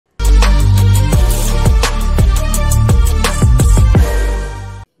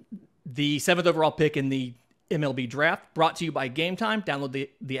the 7th overall pick in the MLB Draft, brought to you by Gametime. Download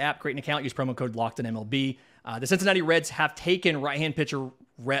the app, create an account, use promo code LOCKEDONMLB. The Cincinnati Reds have taken right-hand pitcher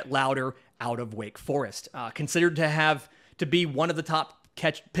Rhett Lowder out of Wake Forest, considered to be one of the top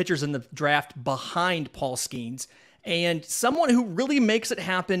pitchers in the draft behind Paul Skeens, and someone who really makes it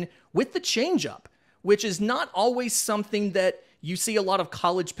happen with the changeup, which is not always something that you see a lot of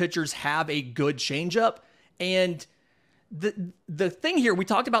college pitchers have a good changeup. And the thing here, we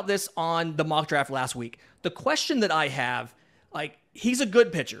talked about this on the mock draft last week. The question that I have, like, he's a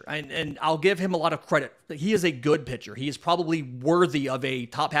good pitcher, and I'll give him a lot of credit. He is a good pitcher. He is probably worthy of a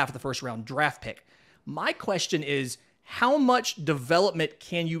top half of the first round draft pick. My question is, how much development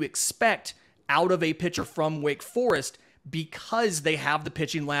can you expect out of a pitcher from Wake Forest, because they have the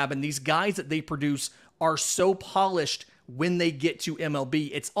pitching lab and these guys that they produce are so polished when they get to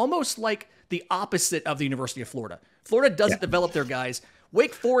MLB? It's almost like the opposite of the University of Florida. Florida doesn't develop their guys.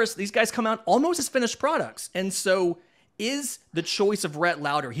 Wake Forest, these guys come out almost as finished products. And so is the choice of Rhett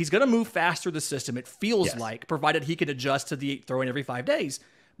Lowder. He's going to move faster the system, it feels like, provided he can adjust to the throwing every 5 days.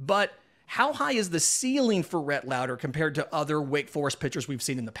 But how high is the ceiling for Rhett Lowder compared to other Wake Forest pitchers we've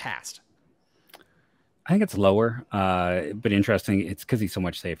seen in the past? I think it's lower, but interesting. It's because he's so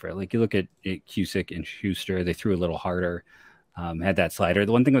much safer. Like, you look at Cusick and Schuster, they threw a little harder, had that slider.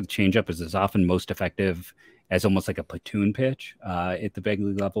 The one thing with the changeup is it's often most effective as almost like a platoon pitch at the big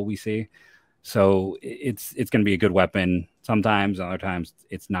league level we see. So it's going to be a good weapon sometimes, other times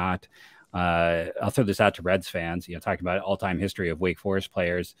it's not. I'll throw this out to Reds fans, talking about all-time history of Wake Forest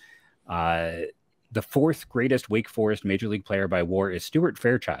players. The fourth greatest Wake Forest major league player by WAR is Stuart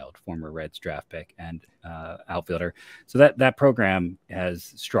Fairchild, former Reds draft pick and outfielder. So that program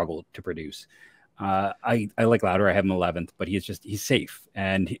has struggled to produce. I like Lowder. I have him 11th, but he's safe.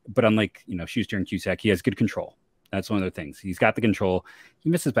 But unlike, Schuster and Cusack, he has good control. That's one of the things. He's got the control. He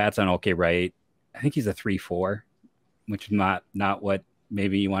misses bats on okay, right. I think he's a 3-4, which is not what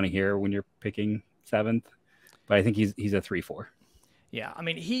maybe you want to hear when you're picking 7th. But I think he's a 3-4. Yeah, I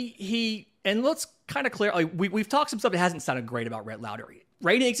mean, he and let's kind of clear. We've talked some stuff that hasn't sounded great about Rhett Lowder.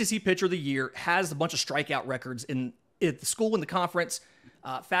 Rated ACC Pitcher of the Year, has a bunch of strikeout records at the school, in the conference.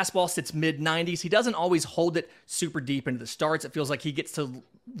 Fastball sits mid-90s. He doesn't always hold it super deep into the starts. It feels like he gets to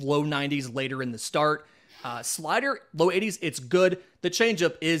low 90s later in the start. Slider, low 80s, it's good. The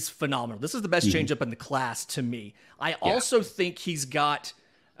changeup is phenomenal. This is the best changeup in the class to me. I also think he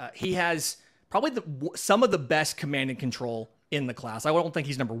has probably some of the best command and control in the class. I don't think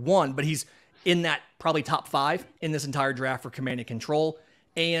he's number one, but he's in that probably top 5 in this entire draft for command and control.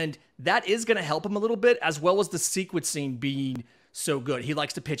 And that is going to help him a little bit, as well as the sequencing being so good. He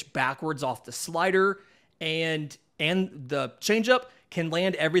likes to pitch backwards off the slider, and the changeup can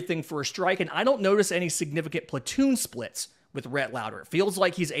land everything for a strike. And I don't notice any significant platoon splits with Rhett Lowder. It feels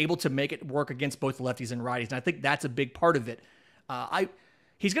like he's able to make it work against both lefties and righties. And I think that's a big part of it.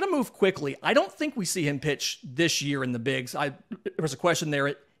 He's going to move quickly. I don't think we see him pitch this year in the bigs. There was a question there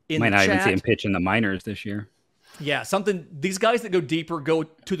in the chat. Might not even see him pitch in the minors this year. Yeah, these guys that go deeper, go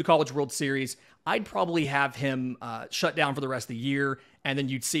to the College World Series, I'd probably have him shut down for the rest of the year, and then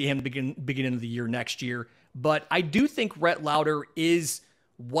you'd see him beginning of the year next year. But I do think Rhett Lowder is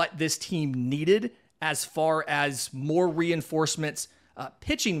what this team needed as far as more reinforcements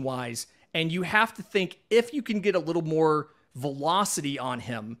pitching-wise. And you have to think, if you can get a little more velocity on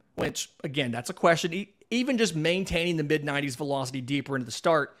him, which, again, that's a question. Even just maintaining the mid-90s velocity deeper into the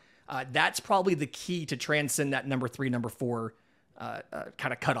start, that's probably the key to transcend that number 3, number 4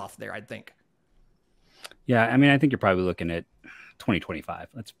 kind of cutoff there, I think. Yeah, I mean, I think you're probably looking at 2025.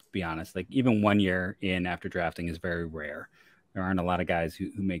 Let's be honest. Like, even 1 year in after drafting is very rare. There aren't a lot of guys who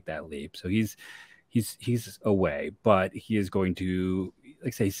make that leap. So he's away, but he is going to,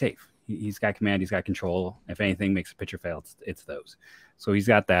 like, say, safe. He's got command. He's got control. If anything makes a pitcher fail, it's those. So he's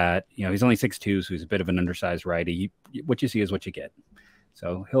got that. He's only 6'2", so he's a bit of an undersized righty. What you see is what you get.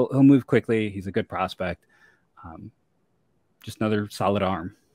 So he'll move quickly. He's a good prospect. Just another solid arm.